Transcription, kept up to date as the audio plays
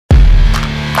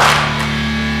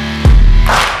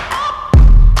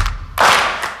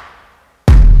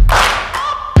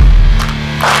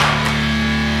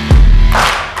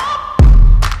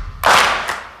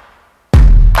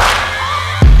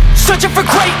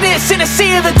darkness in a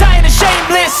sea of the dying and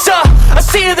shameless, a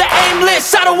sea of the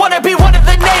aimless. I don't wanna be one of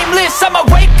the nameless. I'ma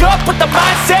wake up with the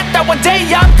mindset that one day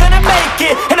I'm gonna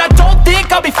make it. And I don't think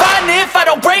I'll be fine if I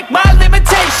don't break my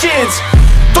limitations.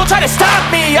 Don't try to stop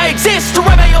me, I exist to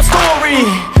write my own story.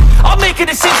 I'll make a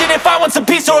decision if I want some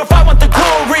peace or if I want the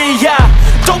glory. Yeah,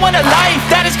 don't want a life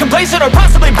that is complacent or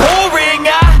possibly boring.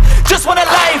 I just want a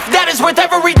life that is worth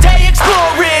every day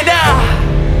exploring.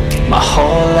 My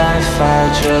whole life I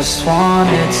just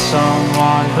wanted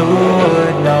someone who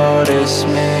would notice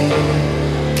me.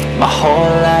 My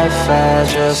whole life I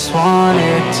just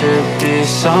wanted to be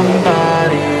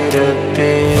somebody to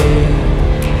be.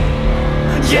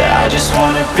 Yeah, I just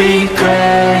wanna be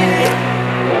great.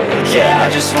 Yeah,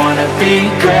 I just wanna be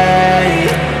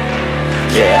great.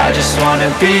 Yeah, I just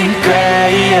wanna be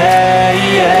great.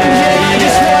 Yeah, I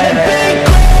just wanna be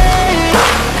great.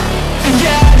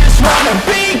 Yeah, I just wanna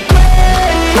be great.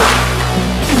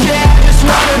 Yeah, I just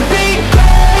wanna be great.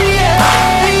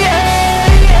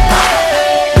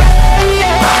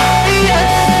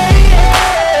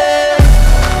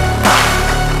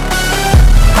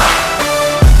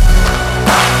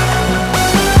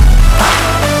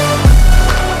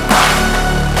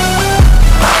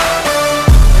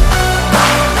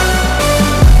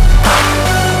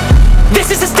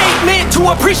 To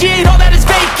appreciate all that is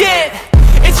vacant,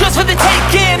 it's just for the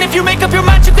taking. If you make up your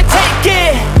mind, you can take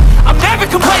it. I'm never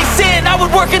complacent, I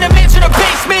would work in a mansion or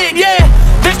basement, yeah.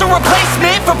 There's no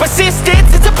replacement for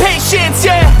persistence, it's a patience,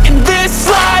 yeah. In this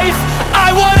life, I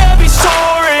wanna be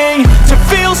soaring, to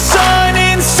feel sun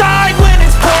inside when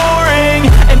it's pouring.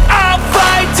 And I'll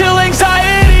fight till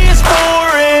anxiety is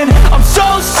foreign. I'm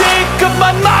so sick of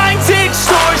my mind's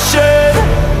extortion.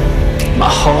 My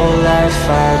whole life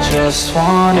I just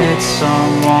wanted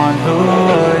someone who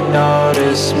would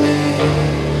notice me.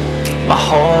 My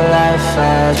whole life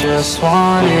I just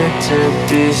wanted to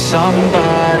be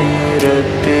somebody to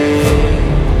be.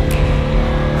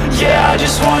 Yeah, I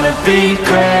just wanna be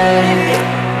great.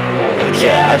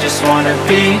 Yeah, I just wanna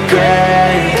be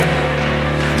great.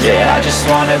 Yeah, I just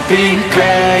wanna be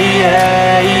great.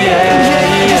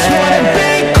 Yeah, I just wanna be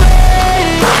great.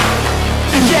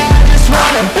 Yeah, I just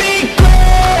wanna be great.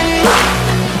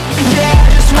 Yeah, I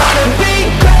just wanna be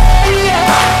great.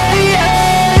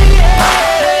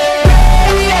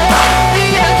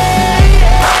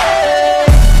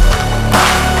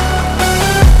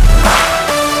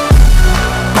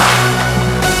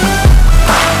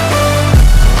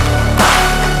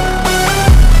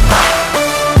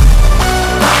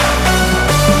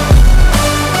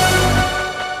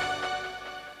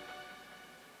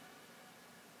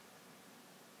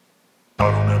 I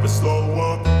don't ever slow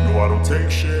up, no I don't take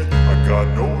shit. I got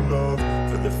no love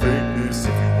for the fakeness.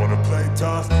 If you wanna play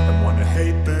tough and wanna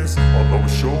hate this, I'll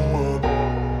always show up.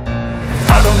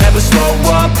 I don't ever slow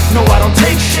up, no I don't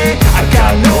take shit. I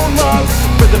got no love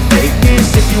for the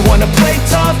fakeness. If you wanna play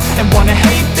tough and wanna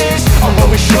hate this, I'll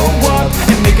always show up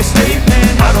and make a statement.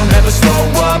 I don't ever slow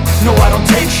up, no I don't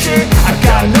take shit. I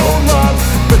got no love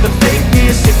for the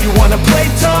fakeness. If you wanna play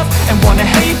tough and wanna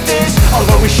hate this, I'll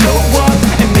always show up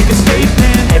and make a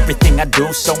statement. Everything I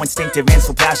do so instinctive and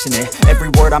so passionate. Every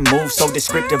word I move so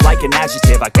descriptive like an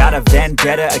adjective. I got a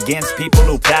vendetta against people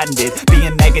who patented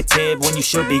being negative when you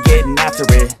should be getting after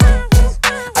it.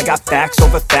 I got facts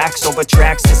over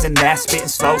tracks, this and that. Spitting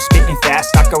slow, spitting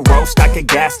fast, I could roast, I could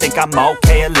gas. Think I'm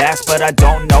okay at last, but I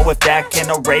don't know if that can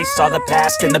erase all the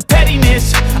past. And the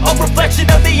pettiness, a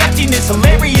reflection of the emptiness.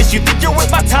 Hilarious, you think you're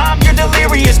worth my time, you're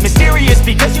delirious. Mysterious,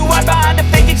 because you hide behind a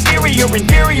fake exterior.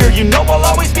 Inferior, you know I'll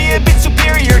always be a bit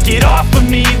superior. Get off of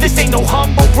me, this ain't no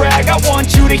humble brag. I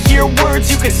want you to hear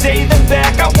words, you can say them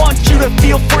back. I want you to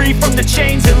feel free from the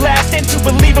chains at last, and to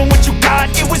believe in what you got,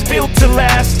 it was built to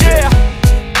last, yeah.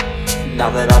 Now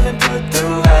that I've been put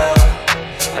through hell,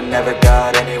 I never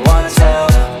got anyone's help.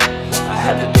 I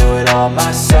had to do it all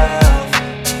myself.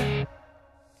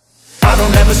 I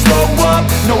don't ever slow up,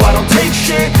 no I don't take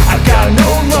shit. I got no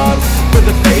love for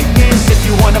the fakeness. If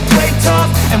you wanna play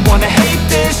tough and wanna hate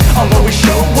this, I'll always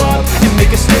show up and make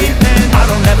a statement. I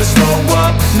don't ever slow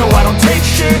up, no I don't take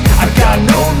shit. I got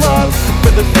no love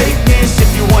for the fakeness. If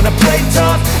you wanna play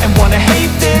tough and wanna hate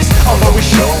this, I'll always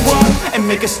show up and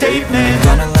make a statement.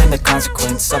 Gonna learn the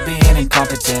consequence of being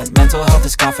incompetent. Mental health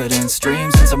is confidence,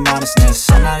 dreams and some modestness.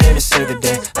 I'm not here to save the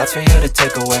day, that's for you to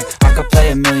take away. I could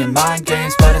play a million mind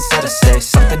games, but instead I say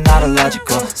something not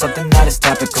illogical, something that is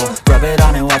topical. Rub it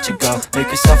on and watch it go, make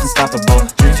yourself unstoppable.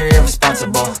 Dreams are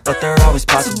irresponsible, but they're always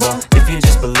possible. If you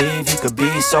just believe, you could be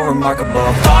so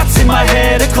remarkable. Thoughts in my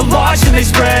head, a collage and they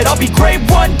spread. I'll be great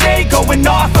one day, going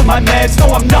off of my meds. No,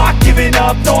 I'm not giving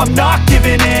up, no, I'm not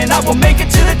giving in. I will make it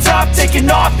to the top, taking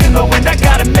off in the wind. I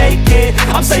gotta make it,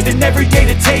 I'm saving every day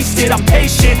to taste it. I'm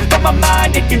patient, but my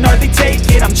mind, it can hardly take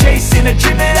it. I'm chasing a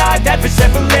dream that I've had for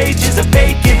several ages. A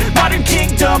vacant, modern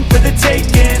kingdom for the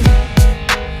taking.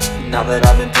 Now that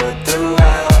I've been put through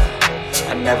hell,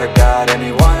 I never got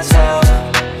anyone's help.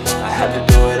 I had to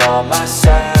do it all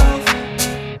myself.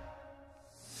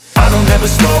 I don't ever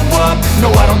slow up, no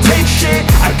I don't take shit.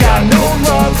 I got no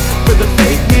love for the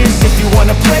fakeness. If you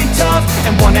wanna play tough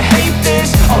and wanna hate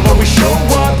this, I'll always show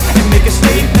up and make a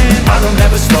statement. I don't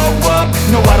ever slow up,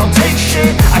 no I don't take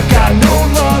shit. I got no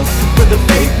love for the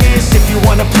fakeness. If you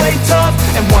wanna play tough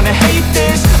and wanna hate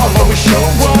this, I'll always show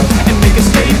up and make a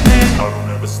statement. I don't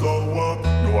ever slow up,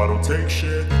 no I don't take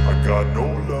shit. I got no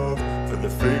love for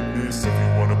the fakeness. If you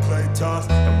wanna play tough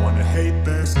and wanna hate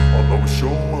this, I'll always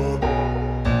show up.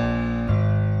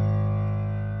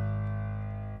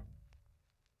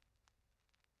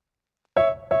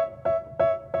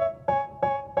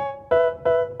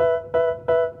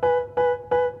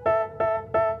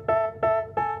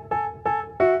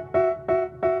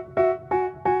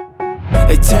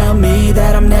 They tell me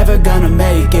that I'm never gonna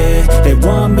make it. They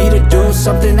want me to do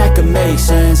something that could make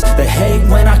sense. They hate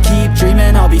when I keep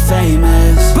dreaming I'll be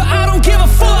famous, But I don't give a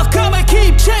fuck, I'ma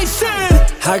keep chasing.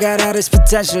 I got all this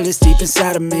potential that's deep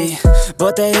inside of me,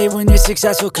 but they hate when you're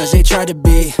successful cause they try to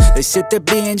be. They sit there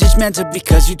being judgmental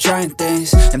because you're trying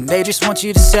things, and they just want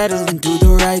you to settle and do the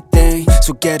right thing.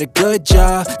 So get a good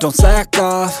job, don't slack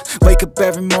off. Wake up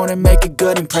every morning, make a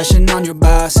good impression on your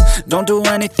boss. Don't do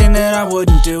anything that I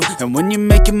wouldn't do, and when you're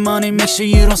making money, make sure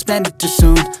you don't spend it too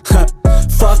soon.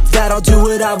 Fuck that, I'll do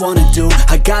what I wanna do.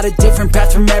 I got a different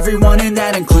path from everyone and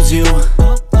that includes you.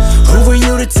 Who are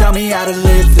you to tell me how to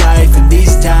live life? In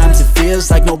these times it feels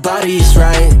like nobody is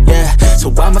right, yeah. So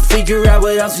I'ma figure out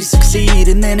what else we succeed,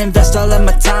 and then invest all of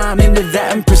my time into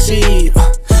that and proceed.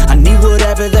 I need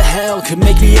whatever the hell could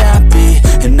make me happy,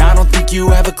 and I don't think you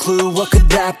have a clue what could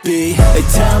that be. They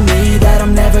tell me that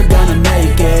I'm never gonna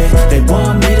make it. They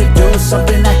want me to do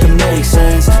something that could make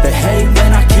sense. They hate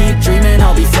when I keep dreaming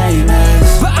I'll be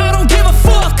famous, But I don't give a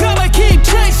fuck, I'ma keep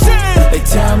chasing. they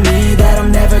tell me that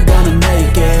I'm never gonna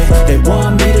make it. They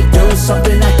want me to do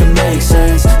something that can make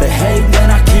sense. They hate when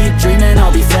I keep dreaming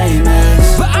I'll be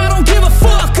famous, But I don't give a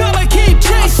fuck, I'ma keep I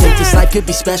chasing. think this life could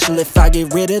be special if I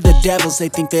get rid of the devils. They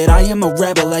think that I am a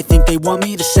rebel, I think they want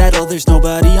me to settle. There's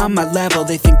nobody on my level,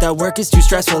 they think that work is too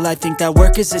stressful. I think that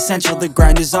work is essential, the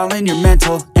grind is all in your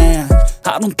mental. And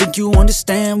I don't think you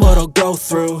understand what I'll go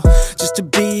through just to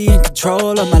be in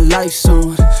control of my life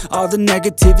soon. All the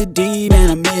negativity, man,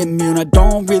 I'm immune. I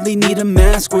don't really need a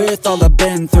mask with all I've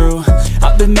been through.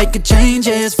 I've been making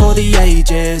changes for the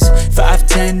ages.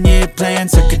 5-10 year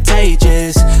plans are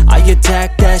contagious. I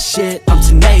attack that shit, I'm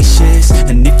tenacious.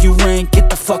 And if you ain't, get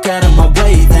the fuck out of my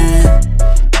way then.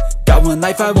 Got one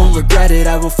life, I won't regret it.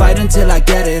 I will fight until I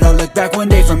get it. I'll look back one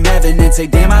day from heaven and say,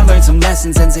 damn, I learned some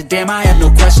lessons. And say, damn, I have no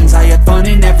questions. I had fun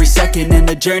in every second, and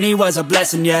the journey was a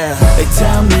blessing, yeah. They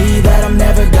tell me that I'm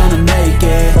never gonna make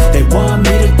it. They want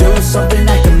me to do something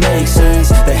that can make sense.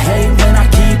 They hate when I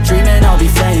keep dreaming I'll be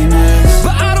famous,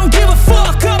 But I don't give a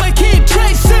fuck, I'ma keep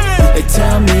chasing. they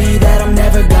tell me that I'm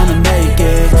never gonna make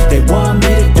it. They want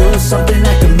me to do something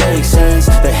that can make sense.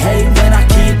 They hate when I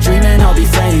keep dreaming I'll be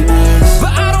famous,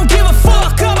 But I don't give a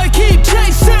fuck, I'ma keep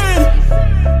chasing.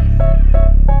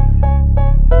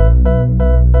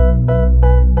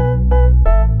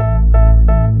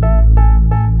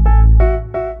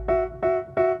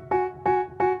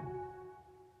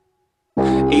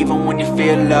 even when you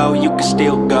feel low, you can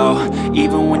still go.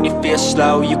 Even when you feel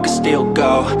slow, you can still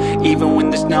go. Even when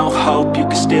there's no hope, you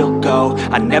can still go.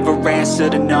 I never answer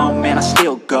to no, man, I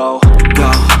still go.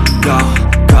 Go, go,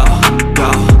 go,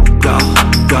 go, go,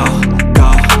 go, go,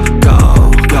 go,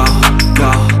 go,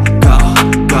 go, go,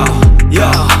 go,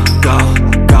 yo, go,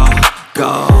 go,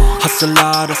 go. Hustle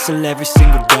hard, hustle every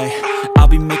single day. I'll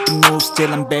be making moves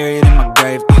till I'm buried in my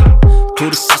grave. To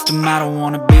the system, I don't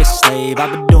wanna be a slave.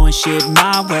 I've been doing shit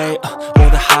my way, or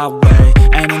the highway.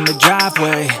 And in the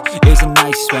driveway is a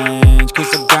nice range, cause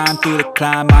I grind through the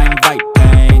climb, I invite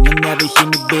pain. You'll never hear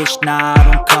me, bitch, nah, I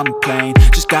don't complain.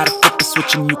 Just gotta flip the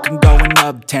switch and you can go and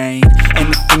obtain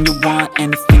anything you want,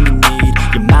 anything you need.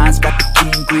 Your mind's got the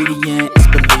key ingredient, it's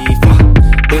belief.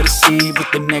 They'll deceive with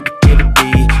the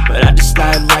negativity, but I just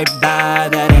slide right by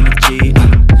that energy.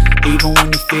 Even when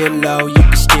you feel low, you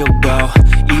can still go.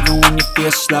 Even when you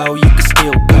feel slow, you can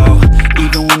still go.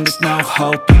 Even when there's no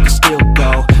hope, you can still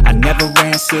go. I never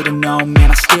answer to no,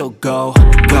 man, I still go.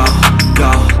 Go,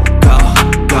 go, go,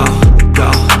 go,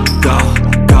 go. go,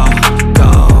 go,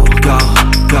 go, go,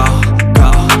 go,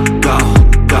 go, go,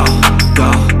 go,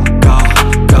 go, go,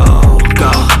 go,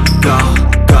 go,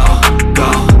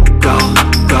 go,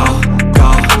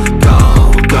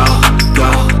 go,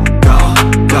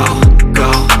 go,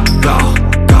 go,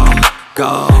 go, go.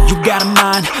 You got a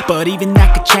mind, but even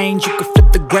that could change. You could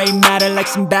flip the gray matter like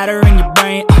some batter in your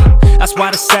brain. That's why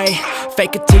I say,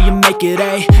 fake it till you make it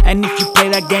A. And if you play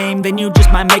that game, then you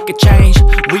just might make a change.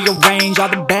 Rearrange all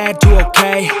the bad to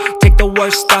okay. Take the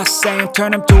worst thoughts saying,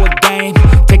 turn them to a game.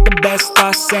 Take the best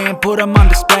thoughts saying, put them on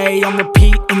display. On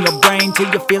repeat in your brain till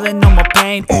you're feeling no more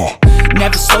pain.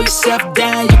 Never slow yourself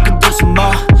down, you can do some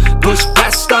more. Push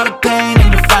past all the pain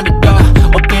and you'll find a door.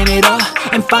 Open it up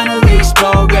and finally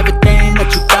explore everything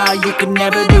that you thought you could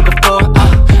never do before.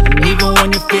 And even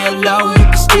when you feel low, you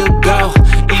can still go.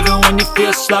 Even when you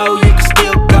feel slow, you can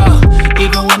still go.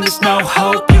 Even when there's no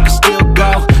hope, you can still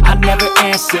go. I never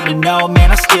answer to no,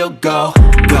 man, I still go.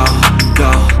 Go,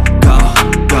 go, go,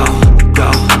 go, go,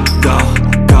 go, go,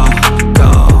 go,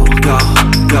 go, go,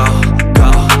 go,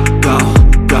 go, go,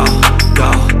 go, go,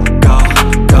 go,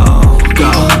 go.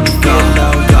 Even when you feel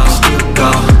low, you can still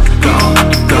go. Even when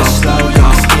you feel slow, you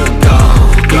can still go.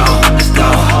 Even when there's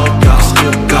no hope, you can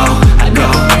still go. I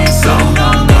never answer to no,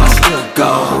 man, I still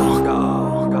go.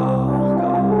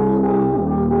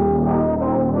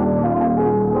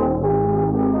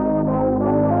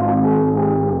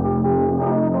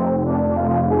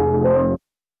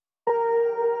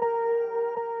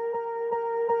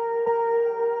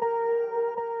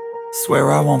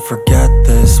 Swear I won't forget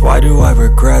this, why do I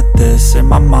regret this? In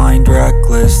my mind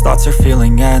reckless, thoughts are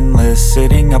feeling endless.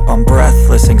 Sitting up I'm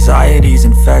breathless, anxiety's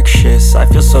infectious. I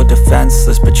feel so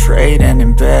defenseless, betrayed and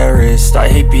embarrassed. I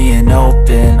hate being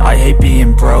open, I hate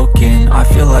being broken. I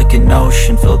feel like an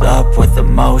ocean filled up with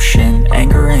emotion.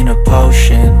 Anger ain't a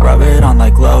potion, rub it on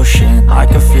like lotion. I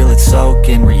can feel it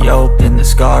soaking, reopen, the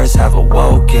scars have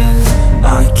awoken.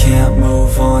 I can't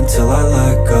move on till I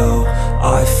let go.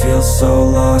 I feel so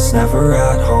lost, never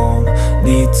at home.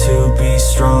 Need to be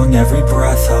strong, every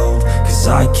breath hold. Cause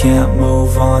I can't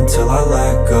move on till I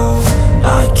let go.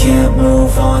 I can't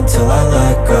move on till I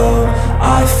let go.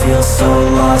 I feel so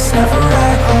lost, never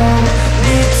at home.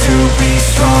 Need to be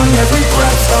strong, every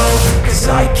breath hold. Cause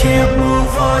I can't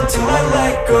move on till I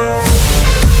let go.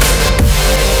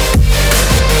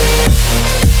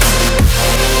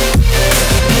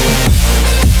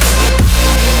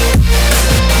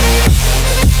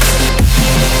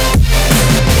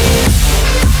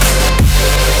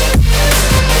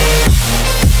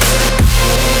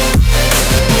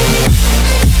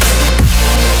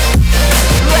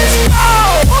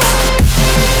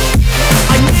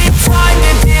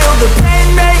 The pain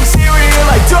makes it real,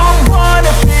 I don't wanna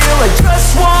feel, I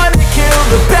just wanna kill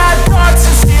the bad thoughts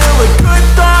and steal a good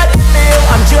thought and feel.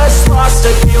 I'm just lost,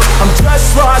 I feel, I'm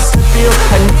just lost, I feel.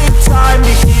 I need time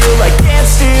to heal, I can't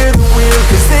steer the wheel.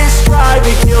 Cause this drive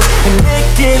it kills, and it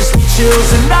gives me chills.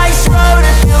 A nice road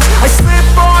it feels, I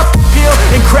slip off the peel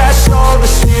and crash all the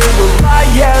steel. Will I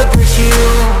ever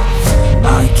heal?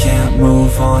 I can't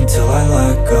move on till I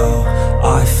let go.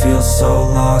 I feel so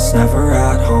lost, never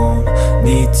at home.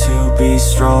 Need to be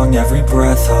strong, every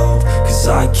breath hold. Cause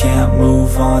I can't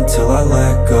move on till I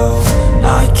let go.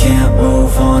 I can't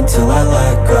move on till I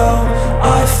let go.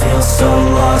 I feel so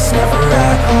lost, never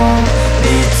at home.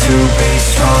 Need to be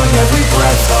strong, every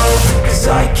breath hold. Cause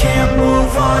I can't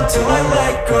move on till I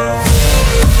let go.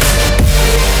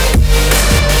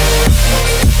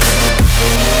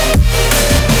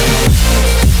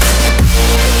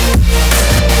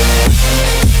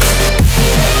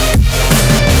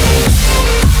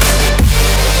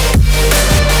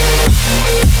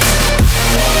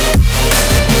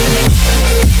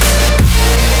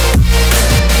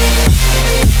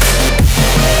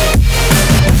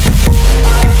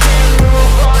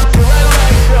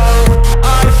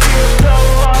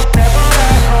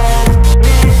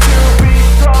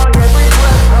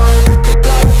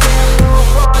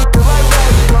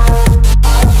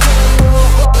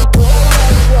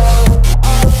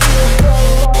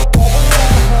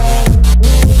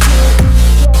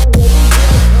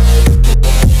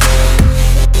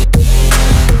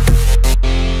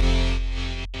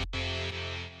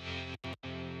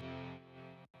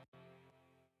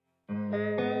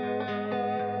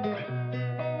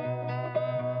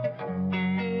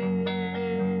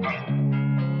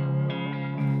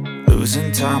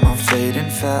 Losing time, I'm fading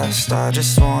fast. I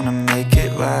just wanna make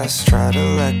it last. Try to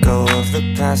let go of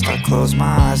the past. I close my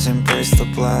eyes, embrace the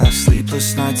black.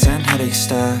 Sleepless nights and headaches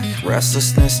stack.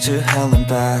 Restlessness to hell and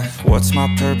back. What's my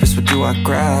purpose, what do I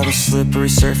grab? A slippery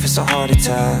surface, a heart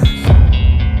attack.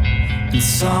 And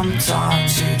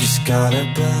sometimes you just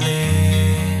gotta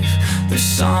believe there's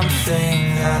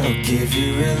something that'll give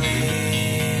you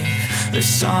relief. There's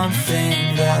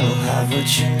something that'll have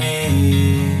what you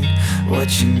need,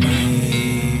 what you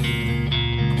need.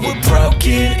 We're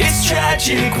broken, it's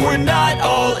tragic, we're not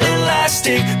all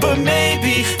elastic, but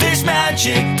maybe there's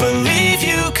magic, believe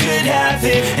you could have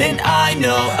it. And I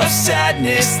know of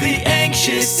sadness, the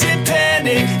anxious and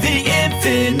panic, the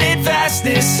infinite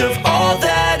vastness of all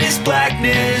that is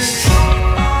blackness.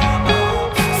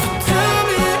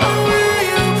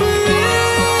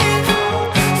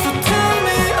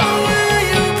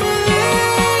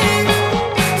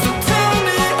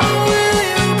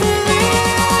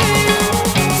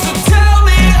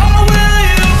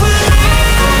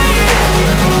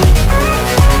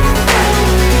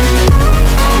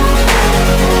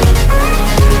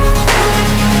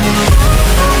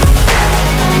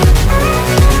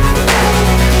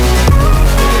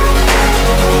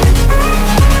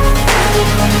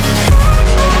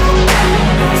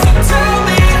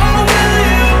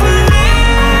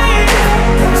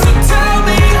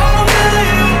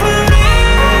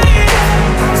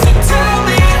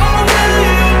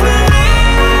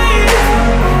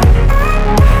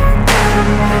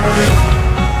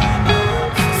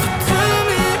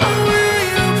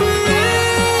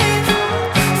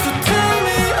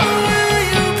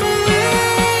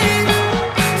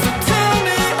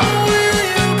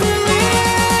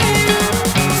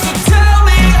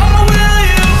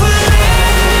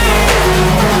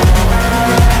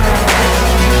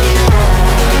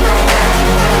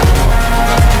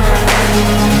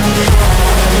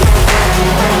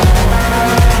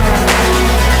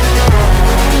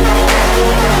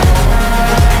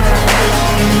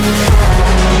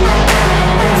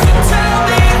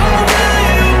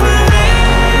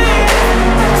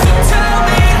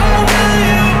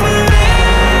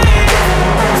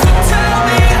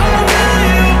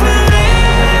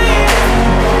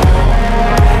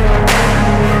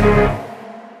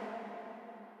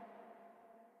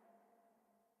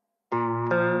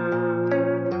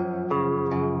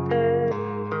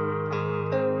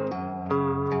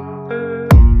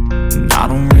 I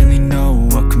don't really know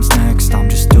what comes next, I'm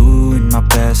just doing my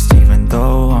best, even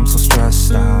though I'm so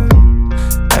stressed out.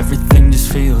 Everything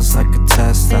just feels like a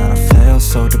test that I fail,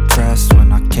 so depressed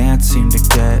when I can't seem to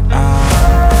get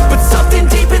out. But something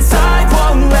deep inside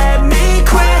won't let me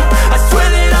quit. I swear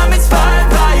that I'm inspired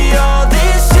by all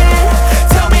this shit.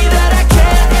 Tell me that I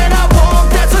can and I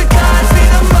won't, that's what guides me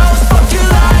the most. Fuck your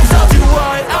lies, I'll do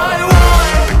what I want.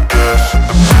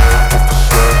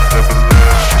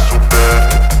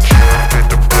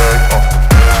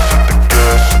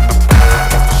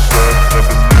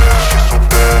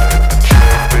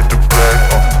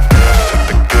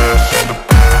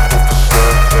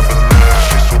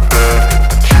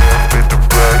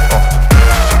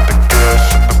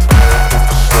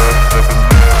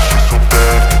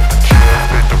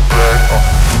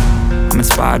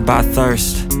 Inspired by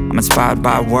thirst, I'm inspired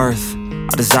by worth.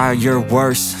 I desire your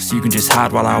worst, so you can just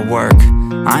hide while I work.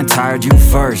 I ain't tired, you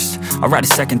first. I'll write a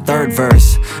second, third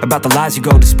verse about the lies you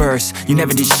go disperse. You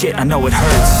never did shit, I know it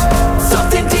hurts.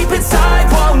 Something deep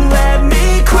inside won't let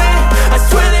me quit. I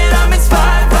swear that I'm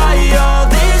inspired by all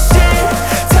this shit.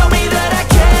 Tell me that I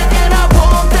can and I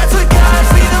won't, that's what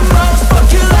guides me the most.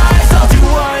 Fuck your lies, I'll do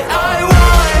what I want.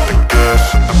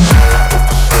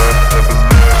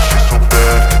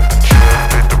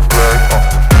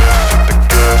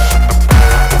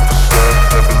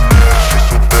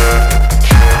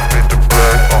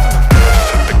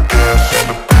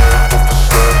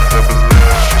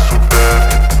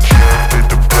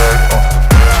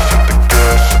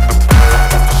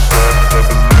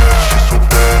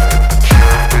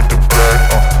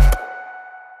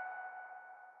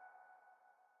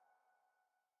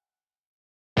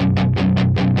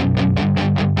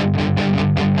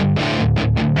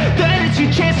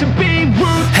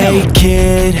 Hey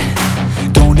kid,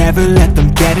 don't ever let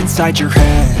them get inside your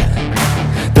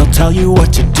head. They'll tell you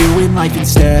what to do in life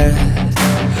instead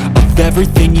of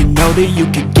everything you know that you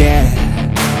could get.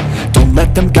 Don't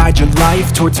let them guide your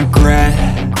life towards regret.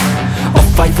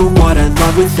 I'll fight for what I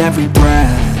love with every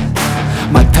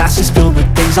breath. My past is filled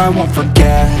with things I won't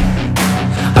forget.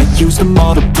 I use them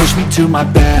all to push me to my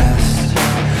best.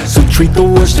 So treat the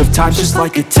worst of times just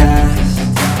like a test.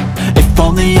 If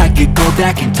only I could go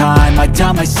back in time, I'd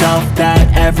tell myself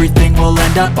that everything will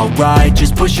end up alright.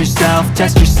 Just push yourself,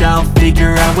 test yourself,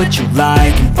 figure out what you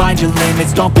like, and find your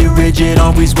limits, don't be rigid,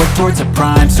 always work towards a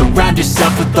prime. Surround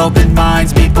yourself with open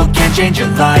minds, people can change your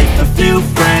life. A few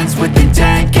friends with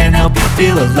intent can help you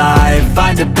feel alive.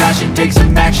 Find a passion, take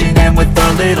some action, and with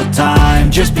a little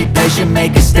time, just be patient you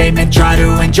make a statement, try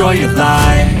to enjoy your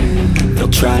life. They'll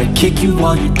try to kick you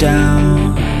while you're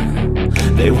down.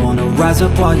 They wanna rise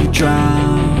up while you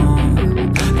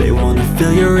drown. They wanna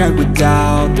fill your head with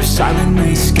doubt. They're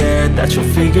silently scared that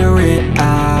you'll figure it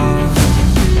out.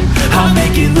 I'll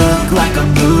make it look like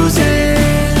I'm losing,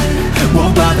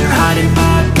 won't bother hiding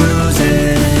my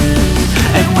bruises.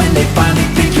 And when they finally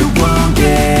think you're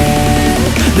wounded,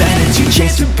 then it's your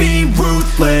chance to be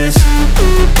ruthless.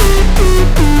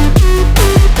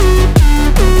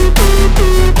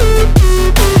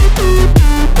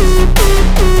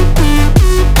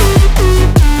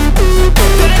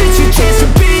 Then it's your chance to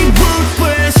be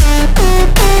ruthless.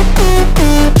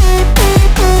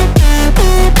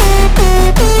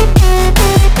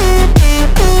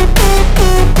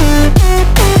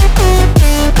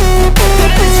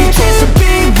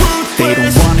 They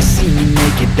don't wanna see me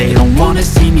make it, they don't wanna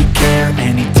see me care.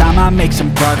 Anytime I make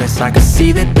some progress, I can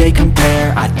see that they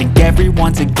compare. I think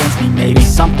everyone's against me, maybe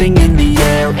something in the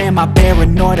air. Am I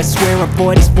paranoid? I swear a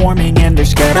void is forming and they're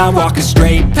scared. I walk a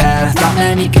straight path, not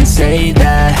many can say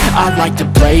that. I like to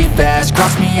play fast,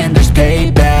 cross me and there's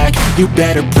payback. You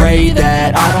better pray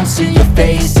that I don't see your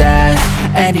face at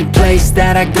any place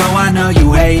that I go. I know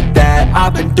you hate that.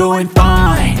 I've been doing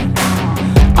fine,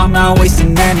 I'm not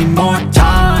wasting any more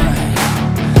time.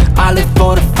 I live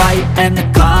for the fight and the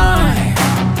climb,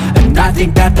 and I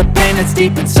think that the pain that's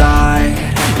deep inside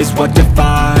is what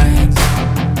defines.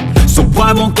 So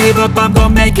I won't give up, I'm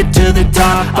gonna make it to the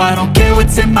top. I don't care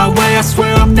what's in my way, I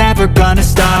swear I'm never gonna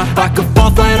stop. I could fall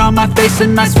flat on my face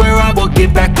and I swear I will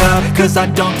get back up, cause I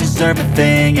don't deserve a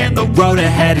thing and the road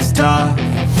ahead is tough.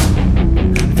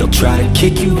 They'll try to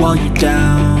kick you while you're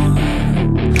down.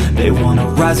 They wanna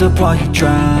rise up while you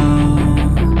drown.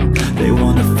 They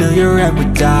wanna fill your head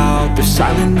with doubt. They're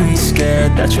silently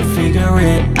scared that you'll figure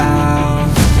it out.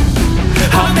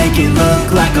 I'll make it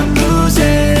look like I'm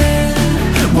losing,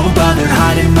 won't bother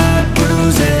hiding my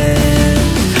bruises.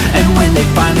 And when they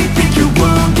finally think you're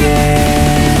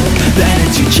wounded, then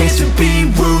it's your chance to be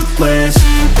ruthless.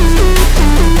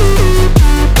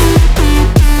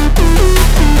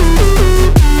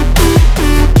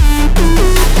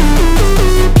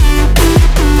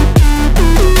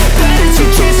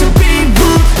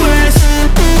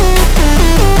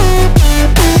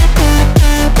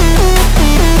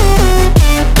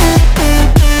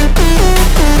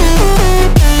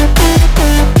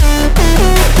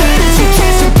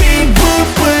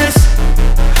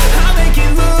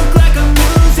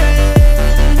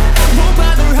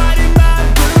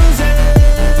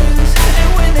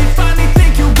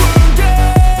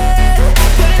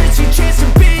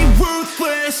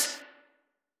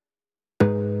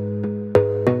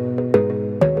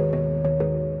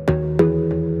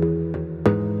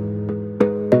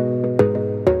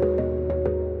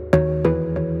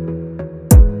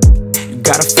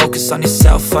 Gotta focus on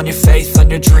yourself, on your faith, on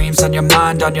your dreams, on your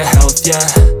mind, on your health, yeah.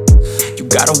 You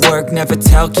gotta work, never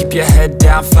tell, keep your head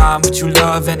down, find what you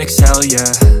love and excel, yeah.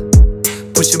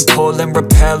 Push and pull and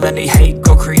repel any hate,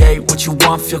 go create what you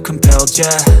want, feel compelled,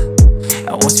 yeah.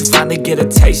 And once you finally get a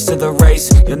taste of the race,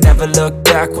 you'll never look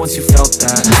back once you felt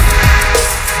that.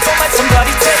 Don't let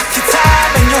somebody take your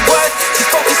time and your worth, just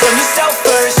focus on yourself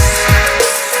first.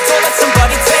 Don't let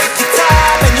somebody take your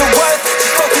time and your worth,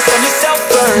 just focus on yourself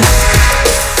first.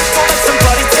 Don't let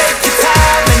somebody take your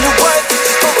time and your worth,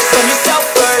 just focus on yourself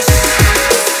first.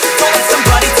 Don't let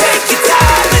somebody take your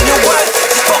time and your worth,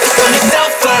 just focus on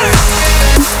yourself first.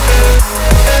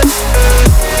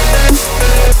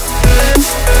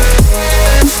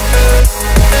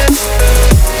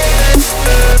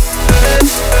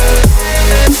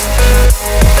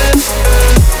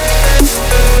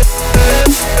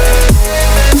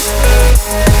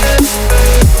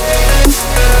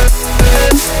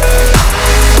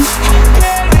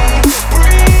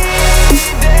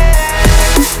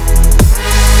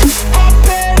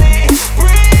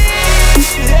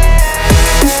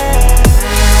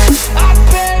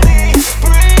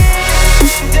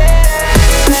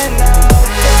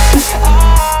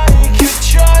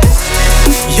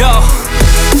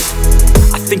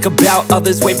 Think about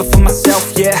others way before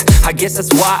myself, yeah. I guess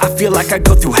that's why I feel like I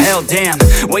go through hell, damn.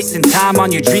 Wasting time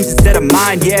on your dreams instead of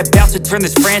mine, yeah. About to turn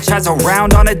this franchise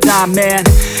around on a dime, man.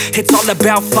 It's all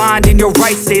about finding your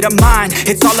right state of mind.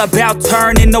 It's all about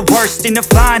turning the worst into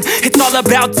fine. It's all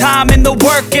about time and the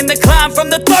work and the climb. From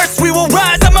the thirst we will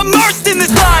rise, I'm immersed in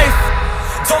this life.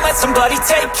 Don't let somebody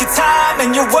take your time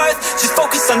and your worth, just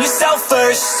focus on yourself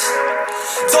first.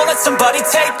 Don't let somebody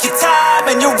take your time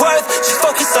and your worth, just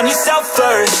focus on yourself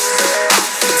first.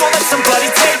 Don't let somebody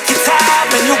take your time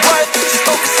and your worth, just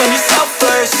focus on yourself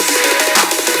first.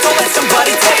 Don't let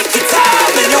somebody take your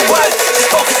time and your worth,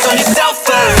 on yourself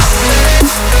first.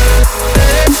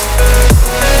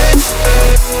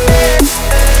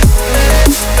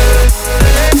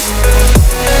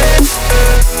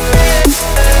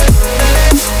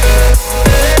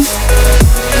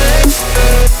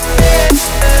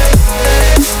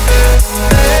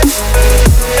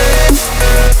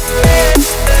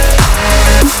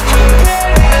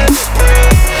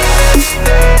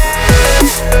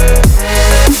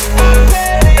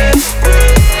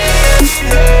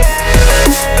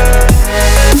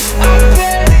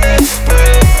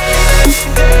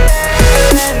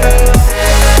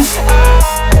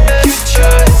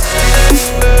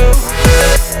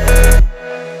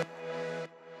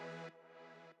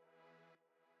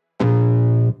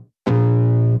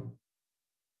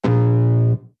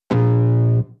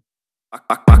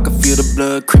 I can feel the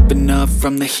blood creeping up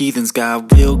from the heathens.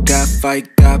 Got will, got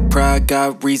fight, got pride,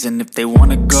 got reason. If they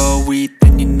wanna go eat,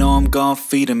 then you know I'm gon'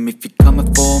 feed them. If you're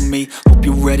coming for me, hope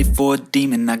you're ready for a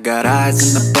demon. I got eyes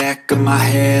in the back of my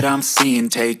head, I'm seeing.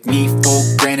 Take me for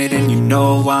granted and you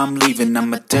know I'm leaving.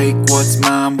 I'ma take what's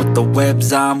mine with the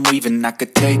webs I'm weaving. I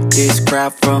could take this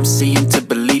crowd from seeing to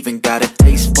believing. Got a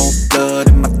taste for blood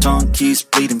and my tongue keeps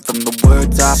bleeding. From the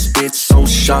words I spit, so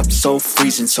sharp, so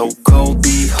freezing. So cold,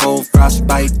 behold,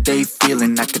 frostbite they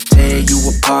feeling. I could tear you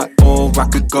apart or I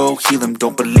could go heal them.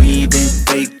 Don't believe in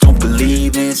fate, don't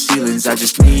believe in ceilings. I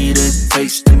just need a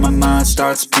taste and my mind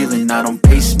starts peeling. I don't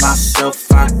pace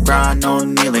myself, I grind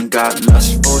on kneeling. Got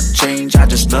lust for change, I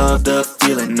just love the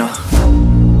feeling.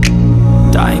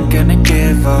 I ain't gonna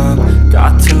give up.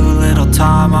 Got too little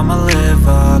time, I'ma live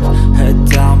up. Head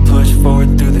down, push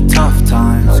forward through the tough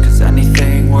times. Cause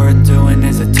anything worth doing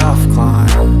is a tough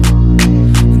climb.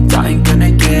 And I ain't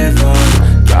gonna give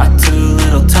up. Got too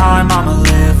little time, I'ma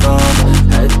live up.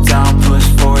 Head down, push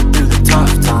forward through the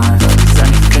tough times. Cause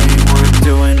anything worth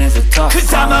doing is a tough climb.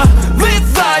 Cause I'ma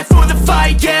live life for the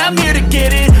fight, yeah, I'm here to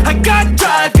get it. I got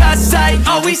drive, got sight,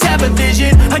 always have a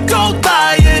vision. I go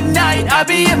by at night, I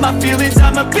be in my feelings.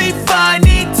 I'ma be fine,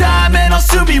 need time, and I'll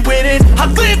soon be winning. I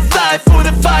live life for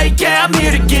the fight, yeah, I'm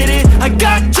here to get it. I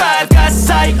got drive, got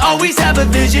sight, always have a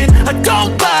vision. I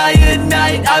go by at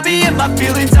night, I be in my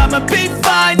feelings. I'ma be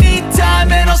fine, need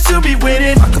time, and I'll soon be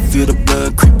winning. I can feel the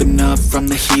blood creeping up from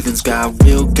the heathens. Got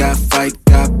will, got fight,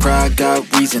 got pride, got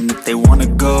reason. If they wanna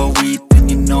go eat, then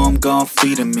you know I'm gon'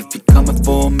 feed them. If you're coming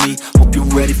for me, hope you're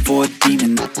ready for a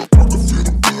demon. I can feel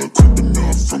the blood creeping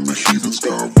up from the heathens.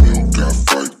 Got will, got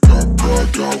fight, got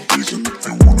pride, got reason. If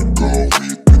they wanna go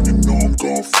eat, then you know I'm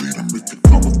gon' feed them. If you're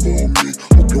coming for me,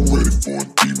 hope you're ready for a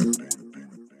demon.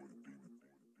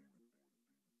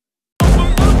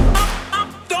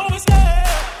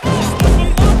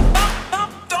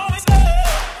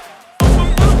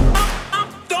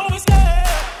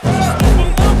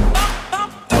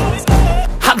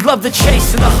 I love the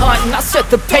chase and the hunt, and I set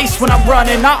the pace when I'm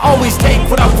running. I always take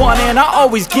what I want and I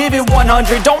always give it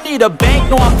 100. Don't need a bank,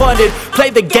 no I'm funded. Play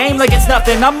the game like it's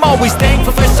nothing. I'm always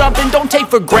thankful for something. Don't take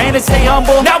for granted, stay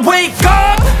humble. Now wake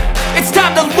up! It's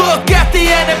time to look at the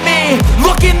enemy.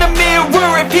 Look in the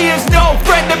mirror if he is no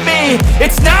friend to me.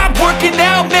 It's not working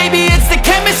out, maybe it's the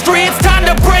chemistry. It's time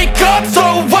to break up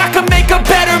so I can make a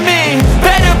better me.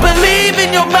 Better believe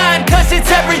in your mind, cause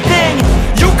it's everything.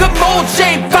 You can mold,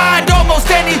 shape, find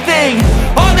almost anything.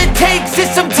 All it takes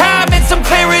is some time and some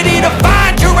clarity to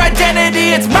find your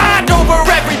identity. It's mind over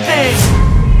everything.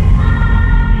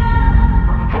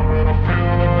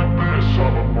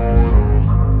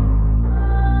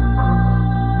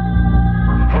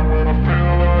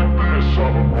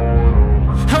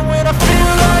 And when I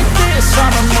feel like this,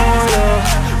 I'm immortal.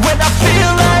 When I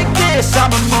feel like this,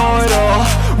 I'm immortal.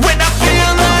 When I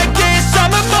feel like this,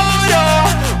 I'm immortal.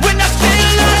 When I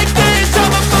feel like this,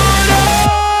 I'm immortal.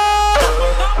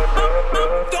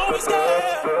 Don't be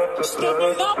scared. Just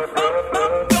level up,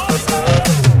 don't be scared.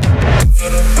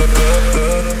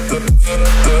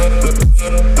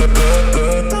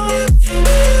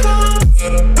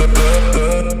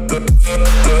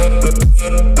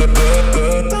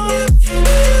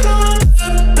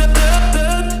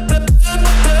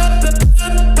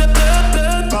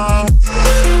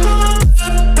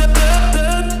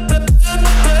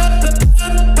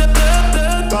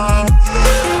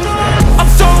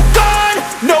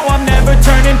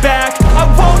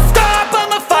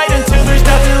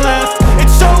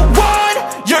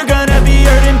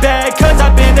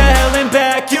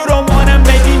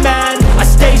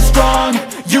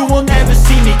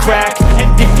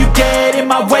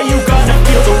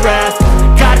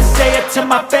 To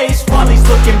my face while he's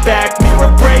looking back.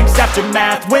 Mirror breaks after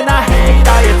math. When I hate,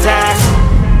 I attack.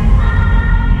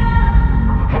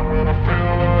 And when I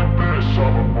feel like this,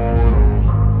 I'm immortal.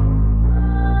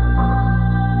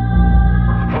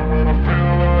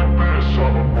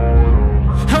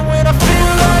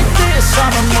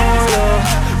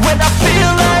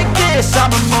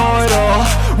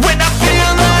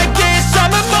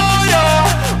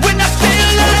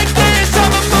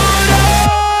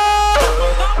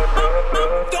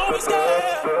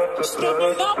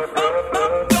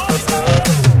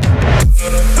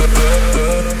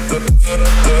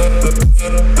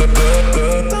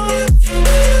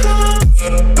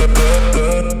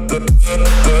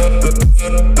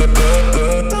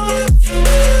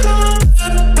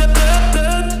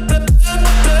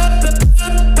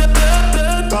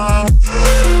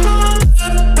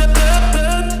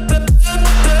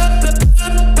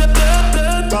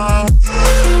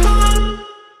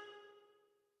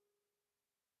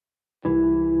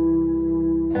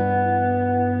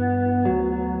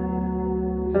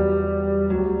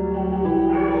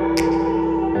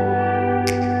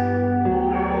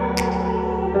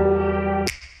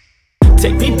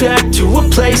 back to a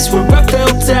place where I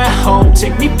felt at home.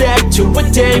 Take me back to a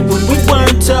day when we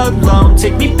weren't alone.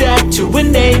 Take me back to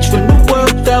an age when the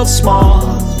world felt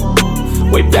small,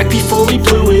 way back before we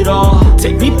blew it all.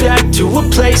 Take me back to a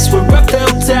place where I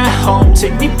felt at home.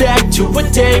 Take me back to a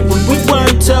day when we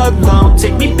weren't alone.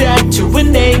 Take me back to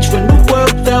an age when the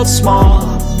world felt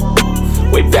small,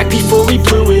 way back before we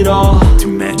blew it all.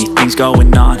 Too many things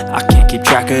going on, I can't keep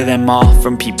track of them all.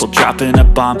 From people dropping a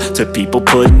bomb to people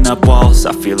putting up walls.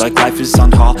 I feel like life is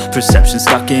on hold, perception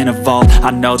stuck in a vault.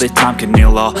 I know that time can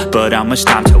heal all, but how much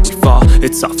time till we fall?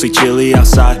 It's awfully chilly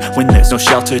outside when there's no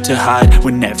shelter to hide.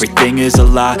 When everything is a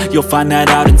lie, you'll find that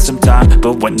out in some time.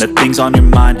 But when the things on your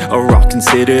mind are all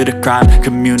considered a crime,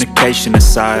 communication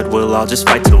aside, we'll all just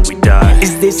fight till we die.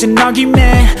 Is this an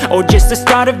argument or just the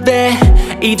start of it?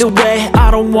 Either way, I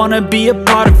don't wanna be a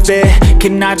part of it.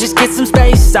 Can I just get some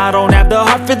space? I don't have the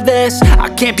heart for this. I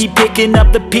can't be picking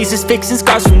up the pieces, fixing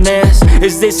scars from this.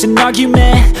 Is this an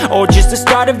argument or just the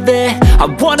start of it? I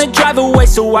wanna drive away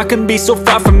so I can be so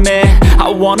far from it. I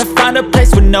wanna find a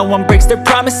place where no one breaks their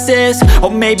promises,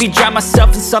 or maybe drown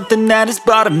myself in something that is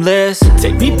bottomless.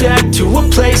 Take me back to a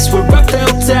place where I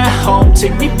felt at home.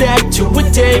 Take me back to a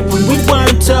day when we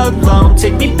weren't alone.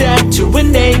 Take me back to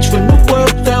an age when the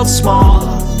world felt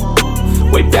small,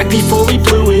 way back before we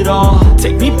blew it all.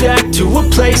 Take me back to a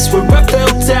place where I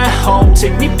felt at home.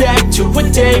 Take me back to a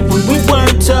day when we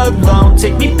weren't alone.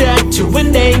 Take me back to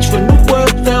an age when the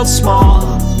world felt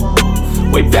small,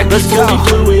 way back before we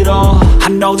blew it all. I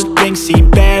know that things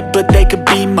seem bad, but they could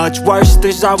be much worse.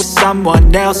 There's always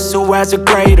someone else who has a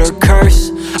greater curse,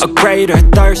 a greater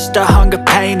thirst, a hunger,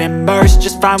 pain, and mercy.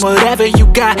 Just find whatever you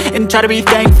got and try to be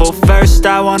thankful first.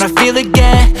 I wanna feel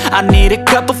again, I need a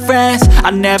couple friends.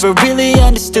 I never really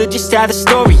understood just how the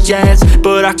story ends,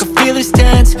 but I can feel it's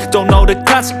tense, don't know the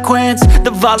consequence.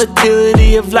 The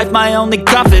volatility of life, my only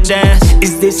confidence.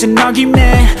 Is this an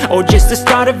argument or just the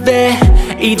start of it?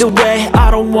 Either way, I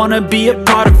don't wanna be a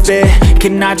part of it.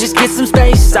 Can I just get some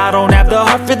space? I don't have the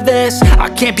heart for this. I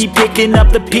can't be picking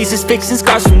up the pieces, fixing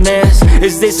scars from this.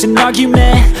 Is this an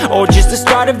argument or just the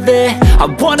start of it? I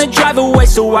wanna drive away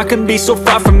so I can be so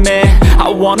far from it. I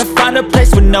wanna find a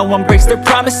place where no one breaks their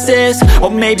promises,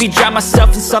 or maybe drown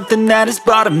myself in something that is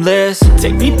bottomless.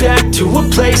 Take me back to a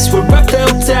place where I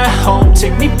felt at home.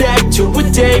 Take me back to a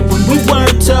day when we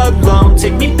weren't alone.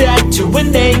 Take me back to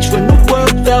an age when the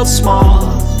world felt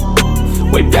small,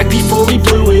 way back before we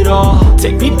blew it all.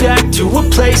 Take me back to a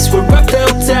place where I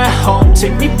felt at home.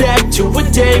 Take me back to a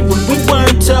day when we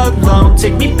weren't alone.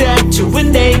 Take me back to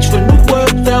an age when the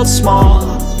world felt small,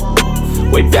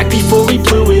 way back before we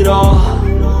blew it all.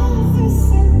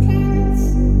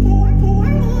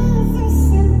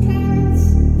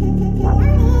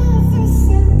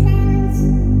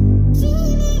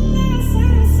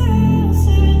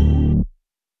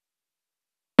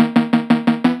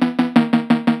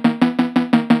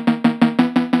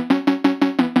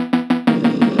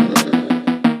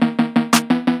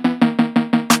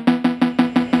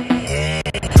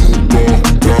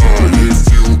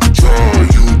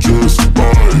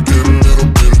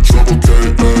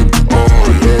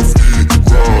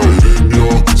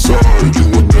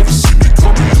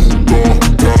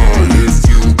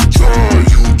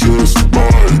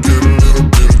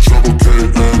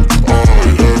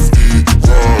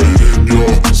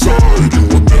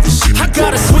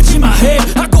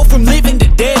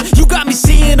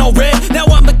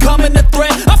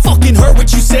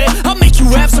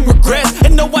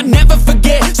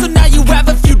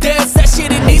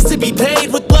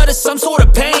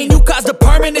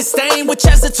 Which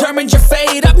has determined your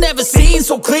fate. I've never seen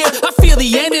so clear. I feel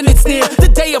the end and it's near. The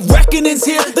day of reckoning's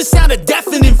here. The sound of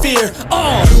deafening fear.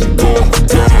 You won't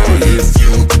die if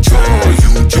you try.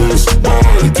 You just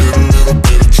might get a little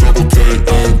bit of trouble,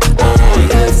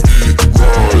 K-N-I-F-E.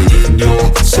 Right in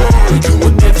your side, you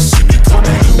will never see me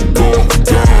coming. You won't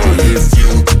die if you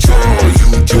try.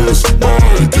 You just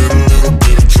might get a little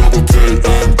bit of trouble,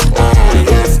 K-N-I-F-E.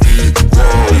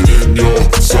 Right in your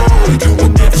side, you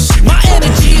will never see me. My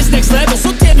energy is next level,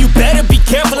 so damn you better be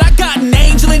careful. I got an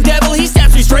angel and devil, he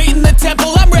stabs me straight in the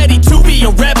temple. I'm ready to be a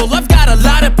rebel, I've got a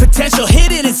lot of potential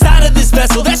hidden inside of this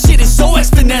vessel. That shit is so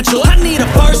exponential. I need a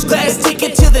first class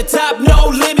ticket to the top, no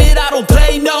limit. I don't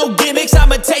play no gimmicks,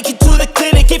 I'ma take it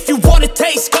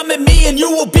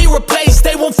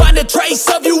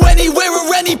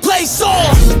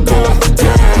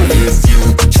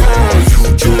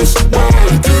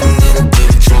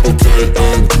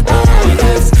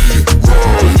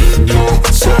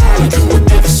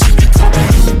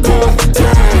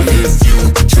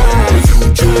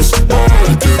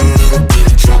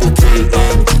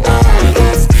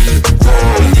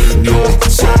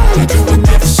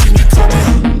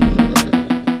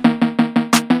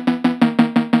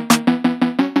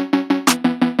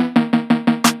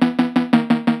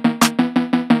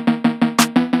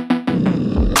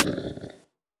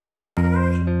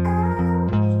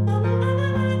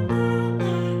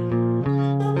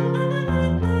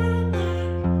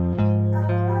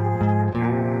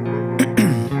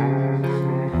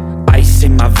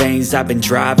veins, I've been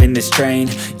driving this train.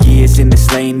 Years in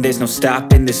this lane, there's no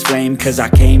stopping this flame. Cause I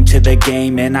came to the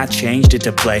game and I changed it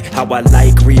to play how I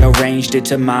like, rearranged it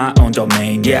to my own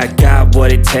domain. Yeah, I got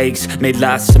what it takes, made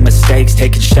lots of mistakes,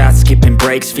 taking shots, skipping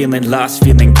breaks, feeling lost,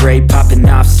 feeling great, popping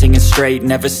off, singing straight,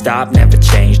 never stopped, never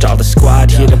changed. All the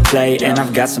squad here to play, and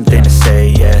I've got something to say,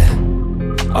 yeah.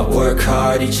 I work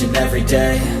hard each and every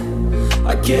day,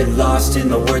 I get lost in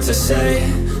the words I say.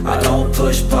 I don't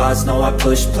push pause, no I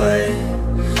push play.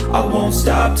 I won't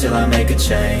stop till I make a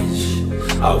change.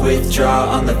 I withdraw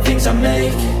on the things I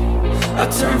make. I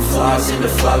turn flaws into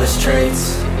flawless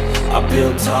traits. I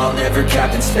build tall, never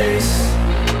capped in space.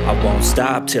 I won't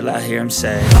stop till I hear him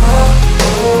say, oh,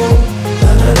 oh,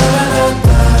 la, la, la, la,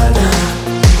 la, la.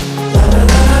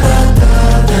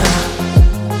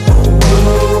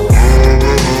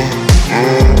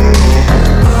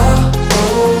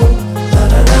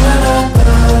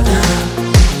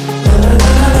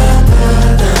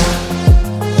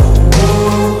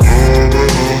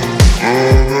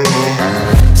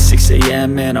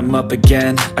 And I'm up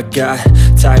again. I got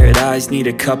tired eyes, need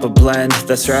a cup of blend.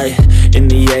 That's right, in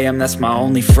the AM, that's my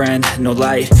only friend. No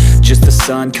light, just the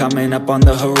sun coming up on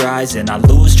the horizon. I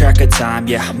lose track of time,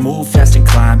 yeah, I move fast and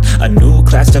climb a new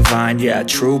class divine, yeah,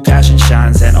 true passion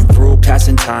shines. And I'm through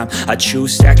passing time, I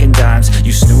choose stacking dimes.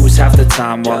 You snooze half the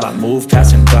time while I move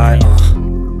passing by.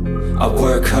 I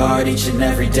work hard each and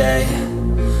every day,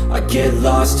 I get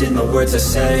lost in the words I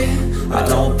say. I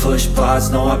don't push pause,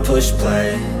 no I push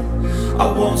play. I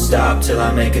won't stop till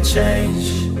I make a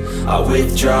change. I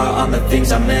withdraw on the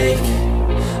things I make.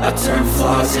 I turn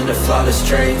flaws into flawless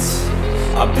traits.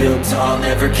 I build tall,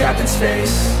 never capped in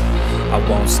space. I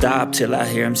won't stop till I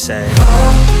hear him say, oh,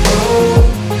 oh,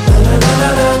 la, la,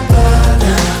 la, la, la,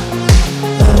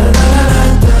 la, la, la, la, la,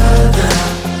 la, la.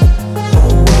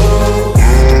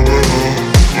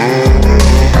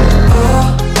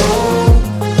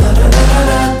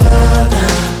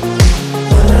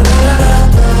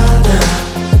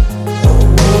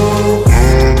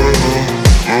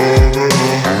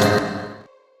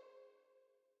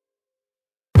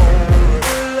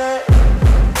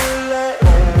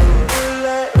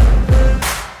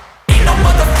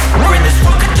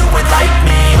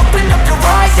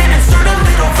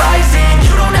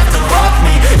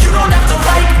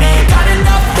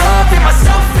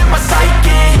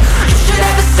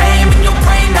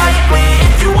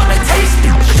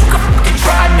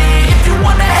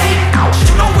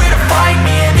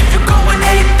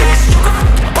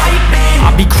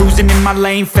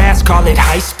 Lane fast, call it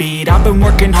high speed. I've been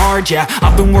working hard, yeah,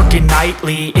 I've been working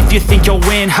nightly. If you think you'll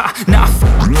win, ha, nah,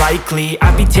 likely.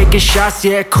 I be taking shots,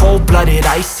 yeah, cold-blooded,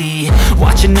 icy.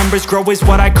 Watching numbers grow is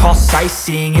what I call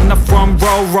sightseeing. In the front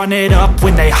row, run it up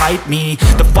when they hype me.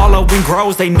 The following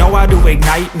grows, they know how to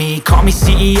ignite me. Call me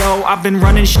CEO, I've been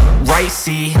running shit right,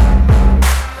 see.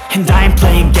 And I ain't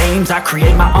playing games, I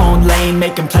create my own lane,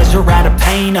 making pleasure out of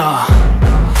pain,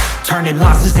 turning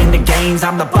losses into gains.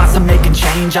 I'm the boss, I'm making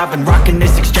change. I've been rocking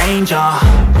this exchange,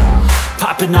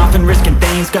 popping off and risking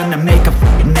things. Gonna make a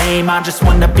f***ing name. I just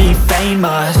wanna be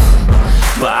famous,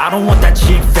 but I don't want that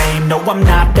cheap fame. No, I'm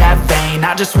not that vain.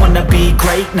 I just wanna be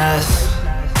greatness.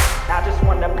 I just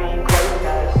wanna be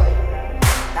greatness.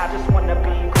 I just wanna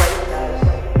be greatness.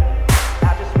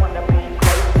 I just wanna be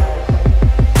greatness.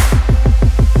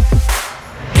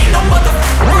 Ain't no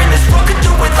motherfucker in this world could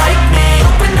do it like me.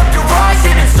 Open up your eyes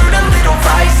and insert a little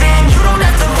rising. You don't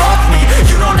have to love me,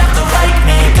 you don't have to like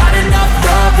me. Got enough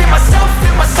love in myself,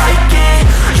 in my psyche.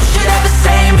 You should have the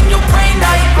same in your brain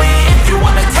nightly. If you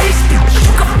wanna taste me,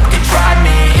 you can fucking try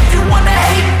me. If you wanna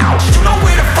hate me, you know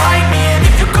where to find me. And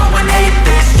if you go and hate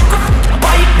this, you can fucking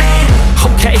bite me.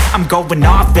 Okay, I'm going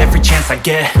off every chance I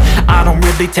get. I don't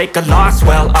really take a loss,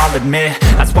 well, I'll admit.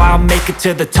 That's why I'll make it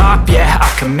to the top, yeah, I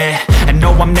commit. And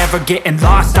no, I'm never getting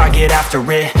lost, I get after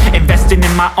it. Investing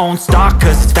in my own stock,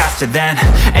 cause it's faster than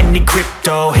any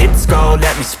crypto hits go,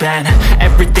 let me spend.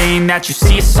 Everything that you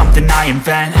see is something I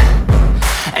invent,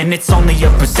 and it's only a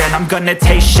percent. I'm gonna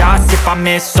take shots, if I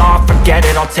miss all, forget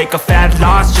it. I'll take a fat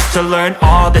loss just to learn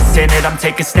all that's in it. I'm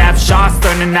taking snapshots,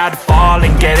 learning how to fall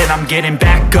and get it. I'm getting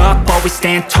back up, always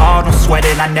stand tall, don't sweat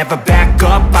it. I never back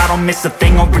up, I don't miss a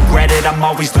thing or regret it. I'm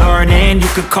always learning, you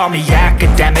could call me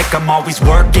academic. I'm always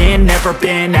working, never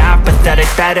been apathetic.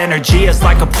 That energy is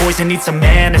like a poison, needs some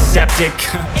antiseptic.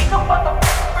 Ain't no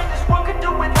motherfucker in this world could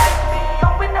do it like me.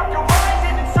 Open up your eyes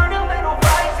and insert a little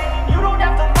rising. You don't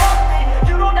have to love me,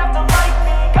 you don't have to like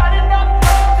me. Got enough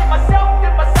love in myself,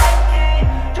 in my psyche.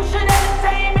 You should have the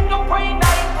same in your brain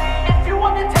nightly. If you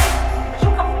wanna taste me, you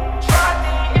can try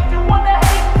me. If you wanna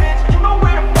hate bitch, you know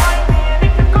where to find me. And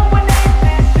if you go and hate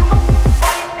this, you can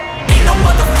fight me. Ain't no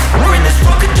motherfucker in this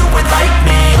world could do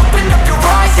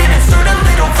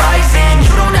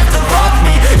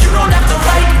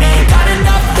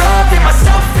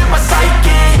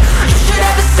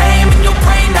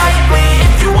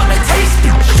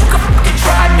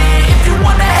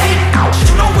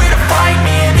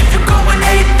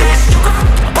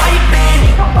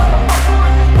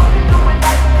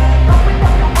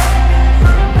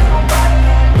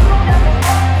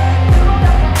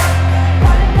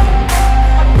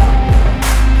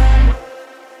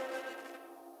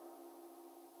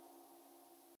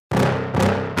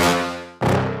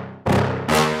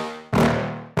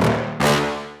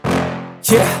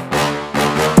yeah.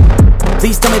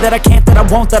 Please tell me that I can't, that I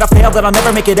won't, that I'll fail, that I'll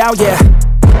never make it out, yeah.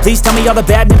 Please tell me all the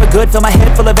bad, never good. Fill my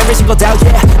head full of every single doubt,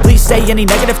 yeah. Please say any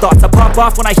negative thoughts. I pop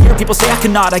off when I hear people say I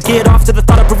cannot. I get off to the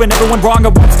thought of proving everyone wrong. I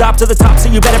won't stop to the top, so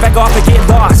you better back off and get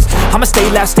lost. I'ma stay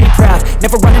loud, stay proud,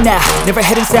 never running out, never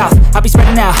heading south. I'll be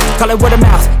spreading out, call it word of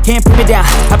mouth. Can't put me down,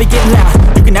 I'll be getting loud.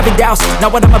 You can have it douse,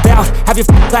 not what I'm about. Have your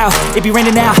cloud, it be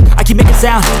raining now. I keep making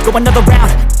sound, go another round.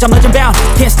 I'm legend bound,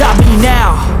 can't stop me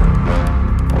now.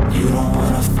 You don't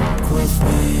wanna fuck with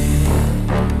me.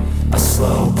 A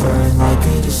slow burn like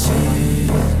a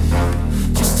disease.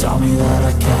 Just tell me that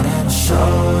I can and I'll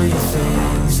show you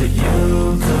things that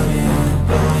you couldn't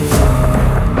believe.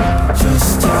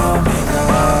 Just tell me that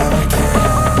I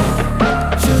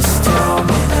can. Just tell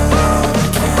me that I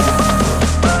can.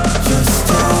 Just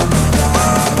tell me that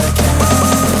I can.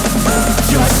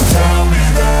 Just tell me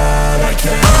that I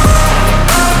can.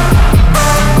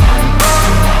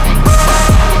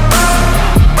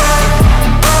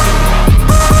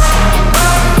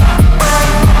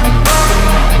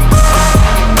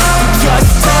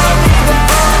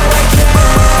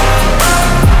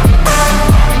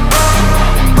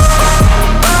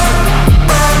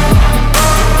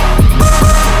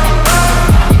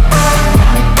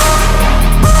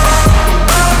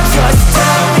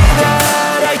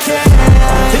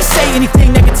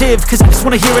 Cause I just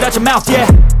wanna hear it out your mouth, yeah.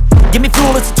 Give me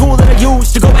fuel, it's a tool that I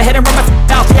use to go ahead and run my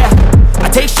mouth, yeah. I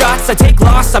take shots, I take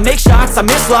loss, I make shots, I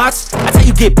miss lots. That's how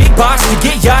you get big boss, you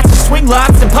get yachts, you swing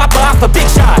lots and pop off a big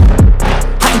shot.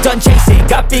 I ain't done chasing,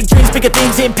 got big dreams, bigger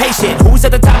things, impatient. Who's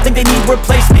at the top think they need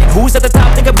replacement? Who's at the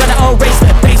top think I'm gonna erase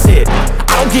them? Face it,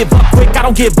 I don't give up quick, I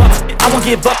don't give up, I won't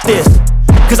give up this.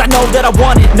 Cause I know that I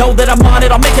want it, know that I'm on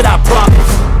it, I'll make it, I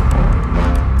promise.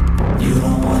 You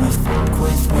don't wanna fuck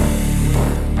with me.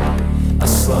 A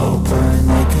slow burn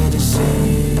like a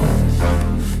disease.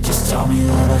 Just tell me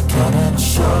that I can and I'll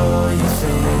show you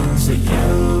things that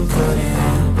you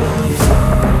couldn't believe.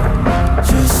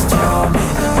 Just tell me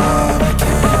that I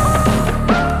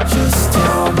can. Just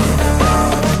tell me that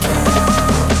I can.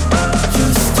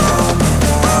 Just tell me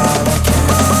that I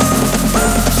can.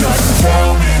 Just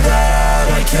tell me that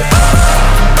I can.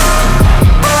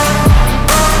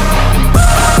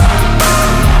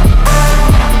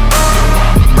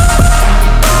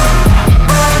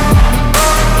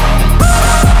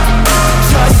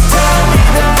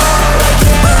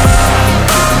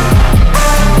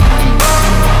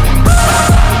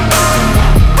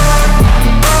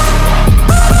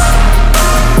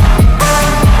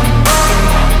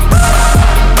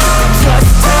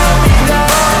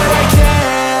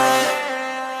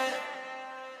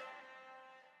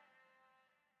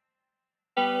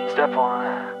 Step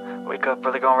 1, wake up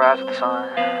early, gon' rise with the sun.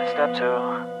 Step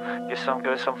 2, get some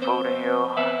good, some food in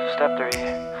you. Step 3,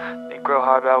 think real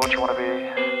hard about what you wanna be.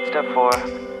 Step 4,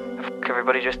 fuck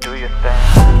everybody, just do your thing.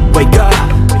 Wake up,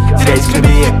 today's gonna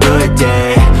be a good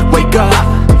day. Wake up,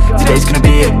 today's gonna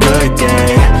be a good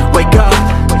day. Wake up,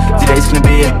 today's gonna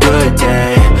be a good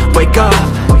day. Wake up,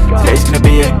 today's gonna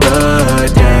be a good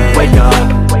day. Wake up,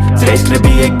 today's gonna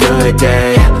be a good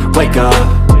day. Wake up,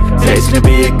 today's gonna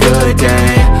be a good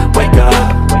day. Wake up,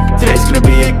 today's gonna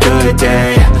be a good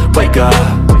day. Wake up,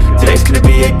 today's gonna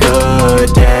be a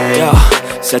good day. Yo,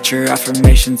 set your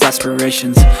affirmations,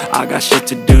 aspirations. I got shit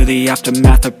to do, the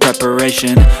aftermath of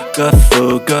preparation. Good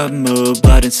food, good mood,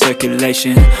 blood in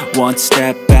circulation. One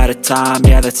step at a time,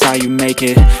 yeah, that's how you make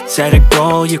it. Set a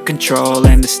goal you control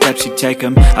and the steps you take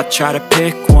them. I try to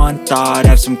pick one thought,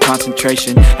 have some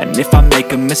concentration. And if I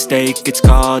make a mistake, it's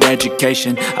called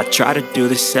education. I try to do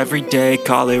this every day,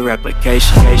 call it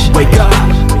replication. Wake up,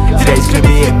 today's gonna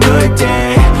be a good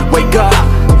day. Wake up,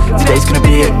 today's gonna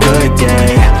be a good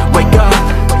day. Wake up,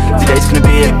 today's gonna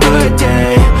be a good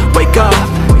day. Wake up,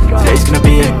 today's gonna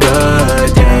be a good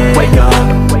day. Wake up,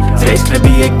 today's gonna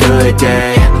be a good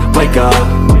day. Wake up,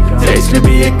 today's gonna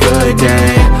be a good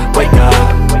day. Wake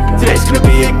up, today's gonna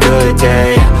be a good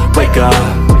day. Wake up,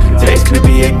 today's gonna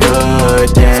be a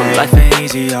good day. So life ain't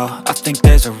easy, yo, I think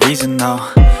there's a reason though.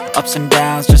 Ups and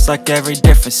downs, just like every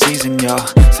different season, yo.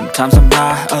 Sometimes I'm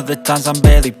high, other times I'm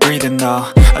barely breathing,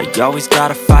 though. I always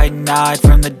gotta fight and hide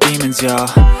from the demons, yo.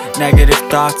 Negative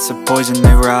thoughts are poison,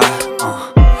 they rot,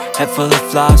 Head full of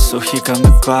flies, so here come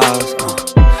the clouds,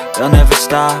 They'll never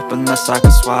stop unless I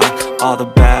can swap all the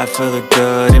bad for the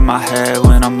good in my head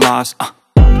when I'm lost,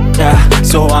 Yeah,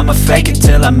 so I'ma fake it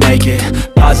till I make it.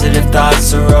 Positive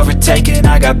thoughts are overtaken,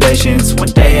 I got patience. One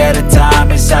day at a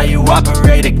time is how you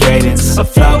operate a cadence. A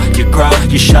flow, you grow,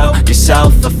 you show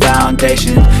yourself a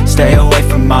foundation. Stay away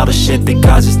from all the shit that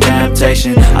causes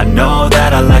temptation. I know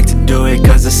that I like to do it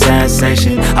cause it's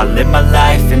sensation. I live my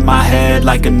life in my head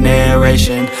like a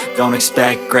narration. Don't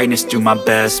expect greatness, do my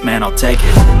best, man, I'll take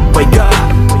it. Wake up,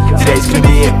 today's gonna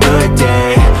be a good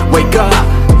day. Wake up,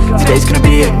 today's gonna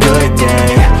be a good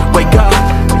day. Wake up,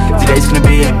 today's gonna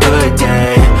be a good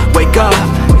day. Wake up,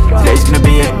 today's gonna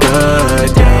be a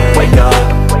good day. Wake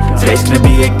up, today's gonna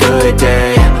be a good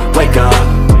day. Wake up,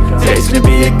 today's gonna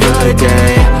be a good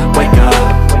day. Wake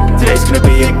up, today's gonna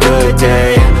be a good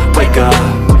day. Wake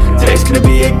up, today's gonna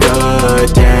be a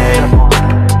good day.